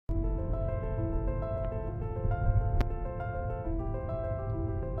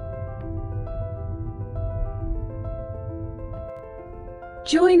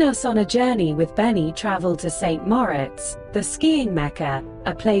Join us on a journey with Benny Travel to St. Moritz, the skiing mecca,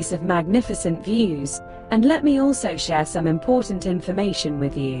 a place of magnificent views, and let me also share some important information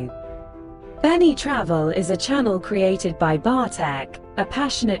with you. Benny Travel is a channel created by Bartek, a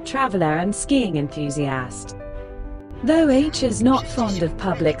passionate traveler and skiing enthusiast. Though H is not fond of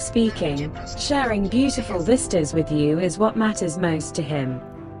public speaking, sharing beautiful vistas with you is what matters most to him.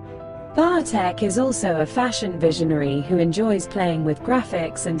 Bartek is also a fashion visionary who enjoys playing with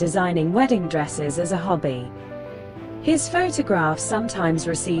graphics and designing wedding dresses as a hobby. His photographs sometimes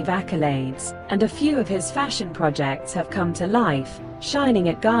receive accolades, and a few of his fashion projects have come to life, shining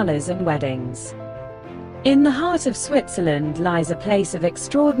at galas and weddings. In the heart of Switzerland lies a place of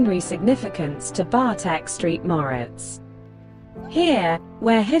extraordinary significance to Bartek Street Moritz. Here,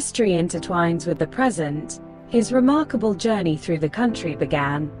 where history intertwines with the present, his remarkable journey through the country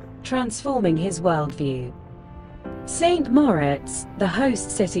began, transforming his worldview. St. Moritz, the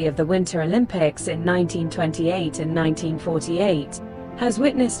host city of the Winter Olympics in 1928 and 1948, has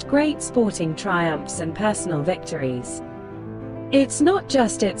witnessed great sporting triumphs and personal victories. It's not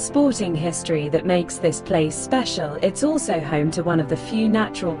just its sporting history that makes this place special, it's also home to one of the few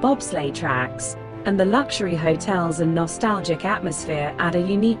natural bobsleigh tracks, and the luxury hotels and nostalgic atmosphere add a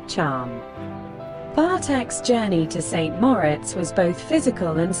unique charm. Bartek's journey to St. Moritz was both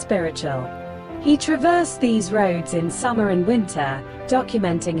physical and spiritual. He traversed these roads in summer and winter,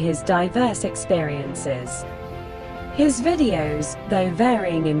 documenting his diverse experiences. His videos, though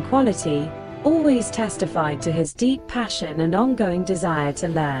varying in quality, always testified to his deep passion and ongoing desire to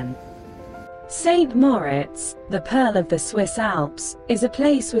learn. St. Moritz, the pearl of the Swiss Alps, is a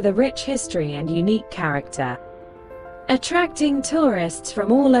place with a rich history and unique character, attracting tourists from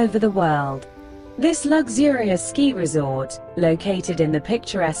all over the world. This luxurious ski resort, located in the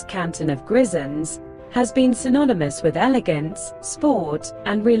picturesque canton of Grisons, has been synonymous with elegance, sport,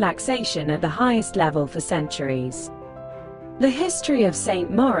 and relaxation at the highest level for centuries. The history of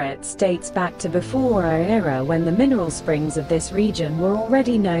St. Moritz dates back to before our era, when the mineral springs of this region were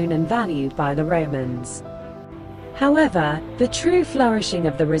already known and valued by the Romans. However, the true flourishing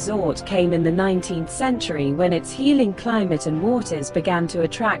of the resort came in the 19th century, when its healing climate and waters began to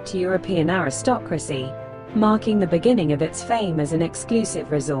attract European aristocracy, marking the beginning of its fame as an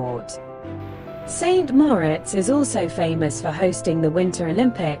exclusive resort. St. Moritz is also famous for hosting the Winter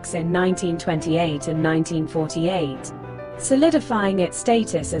Olympics in 1928 and 1948, solidifying its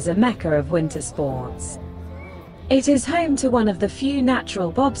status as a mecca of winter sports. It is home to one of the few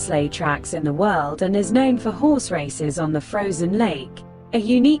natural bobsleigh tracks in the world and is known for horse races on the frozen lake, a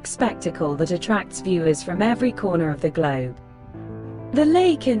unique spectacle that attracts viewers from every corner of the globe. The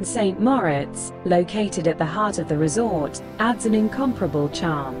lake in St. Moritz, located at the heart of the resort, adds an incomparable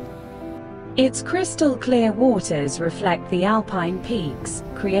charm. Its crystal clear waters reflect the Alpine peaks,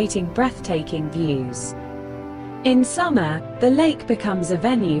 creating breathtaking views. In summer, the lake becomes a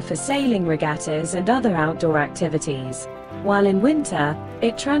venue for sailing regattas and other outdoor activities, while in winter,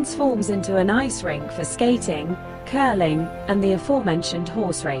 it transforms into an ice rink for skating, curling, and the aforementioned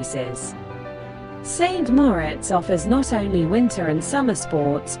horse races. St. Moritz offers not only winter and summer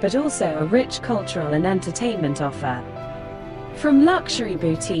sports but also a rich cultural and entertainment offer. From luxury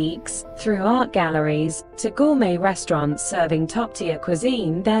boutiques, through art galleries, to gourmet restaurants serving top-tier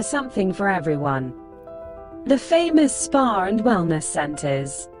cuisine, there's something for everyone. The famous spa and wellness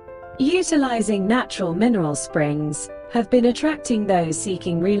centers, utilizing natural mineral springs, have been attracting those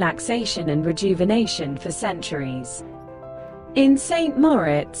seeking relaxation and rejuvenation for centuries. In St.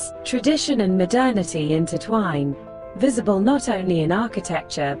 Moritz, tradition and modernity intertwine, visible not only in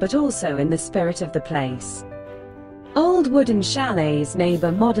architecture but also in the spirit of the place. Old wooden chalets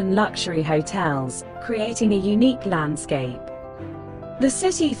neighbor modern luxury hotels, creating a unique landscape. The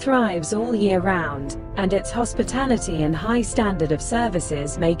city thrives all year round, and its hospitality and high standard of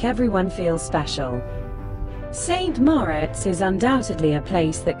services make everyone feel special. St. Moritz is undoubtedly a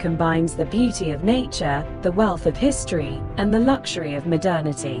place that combines the beauty of nature, the wealth of history, and the luxury of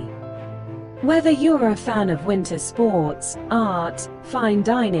modernity. Whether you're a fan of winter sports, art, fine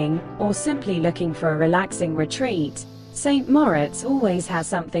dining, or simply looking for a relaxing retreat, St. Moritz always has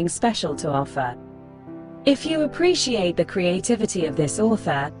something special to offer. If you appreciate the creativity of this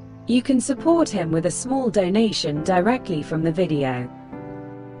author, you can support him with a small donation directly from the video.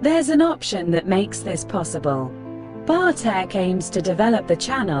 There's an option that makes this possible. Bartek aims to develop the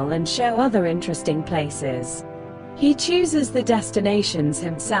channel and show other interesting places. He chooses the destinations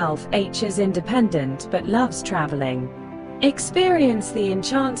himself. H is independent but loves traveling. Experience the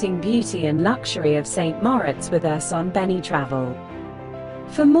enchanting beauty and luxury of St. Moritz with us on Benny Travel.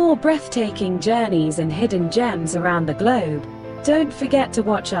 For more breathtaking journeys and hidden gems around the globe, Don't forget to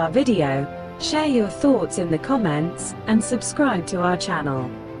watch our video, share your thoughts in the comments, and subscribe to our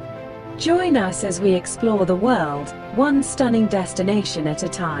channel. Join us as we explore the world, one stunning destination at a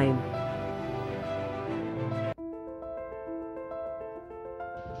time.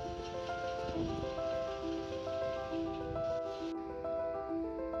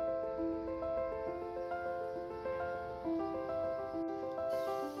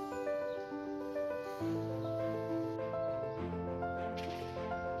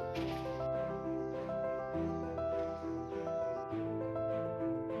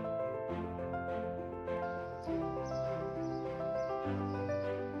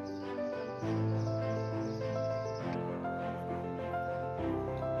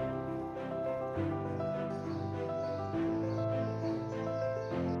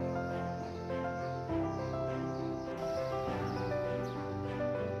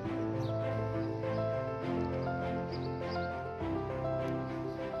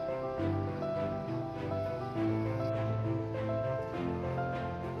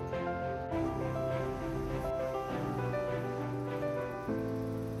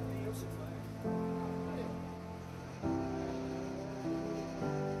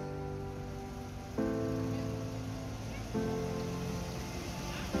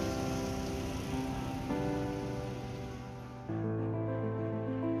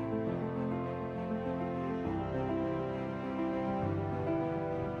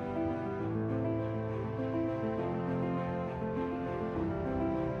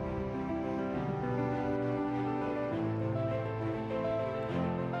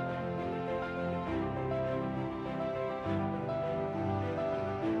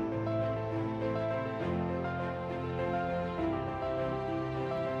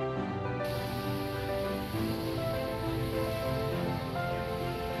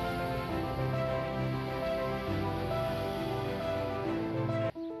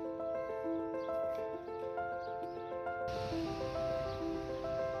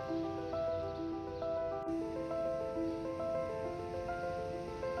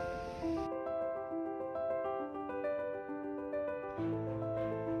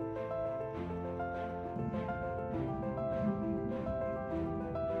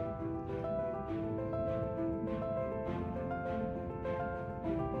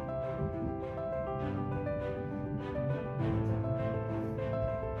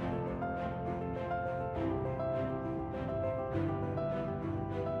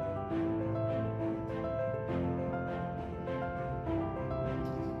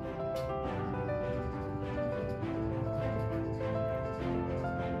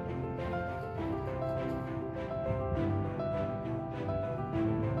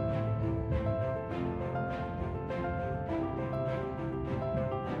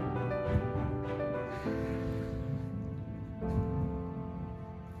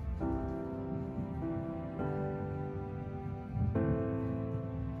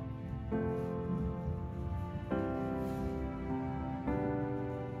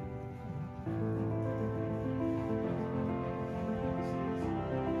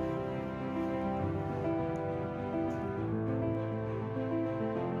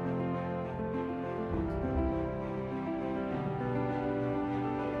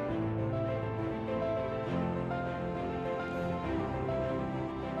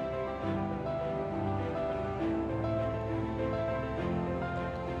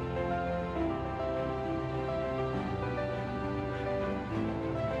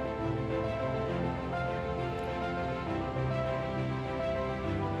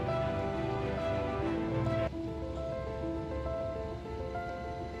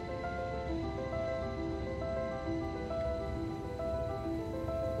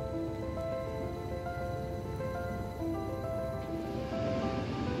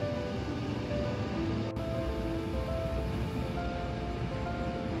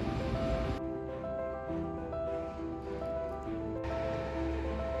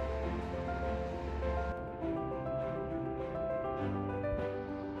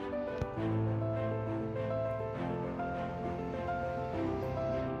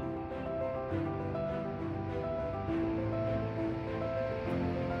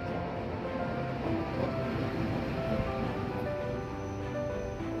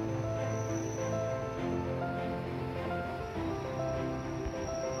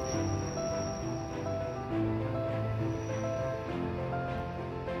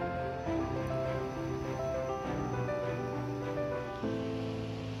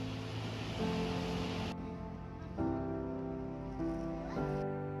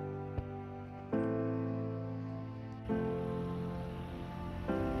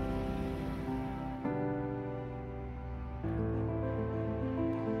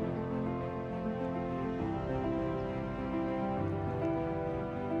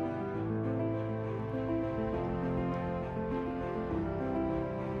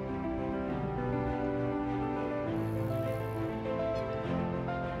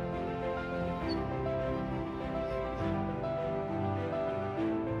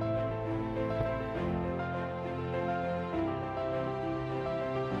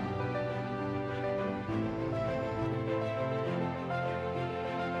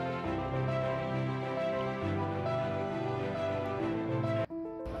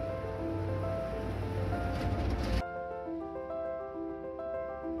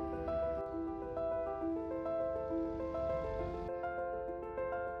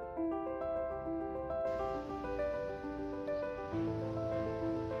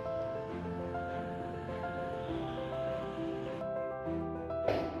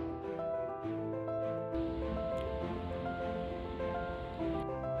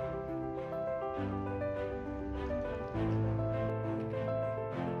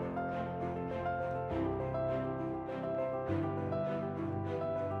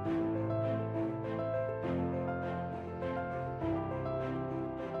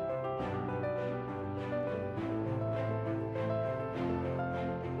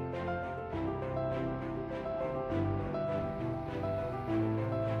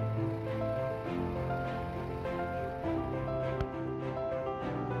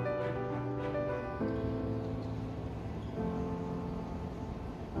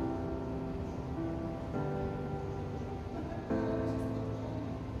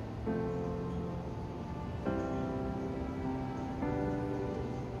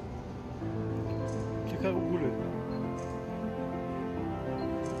 très rouleux.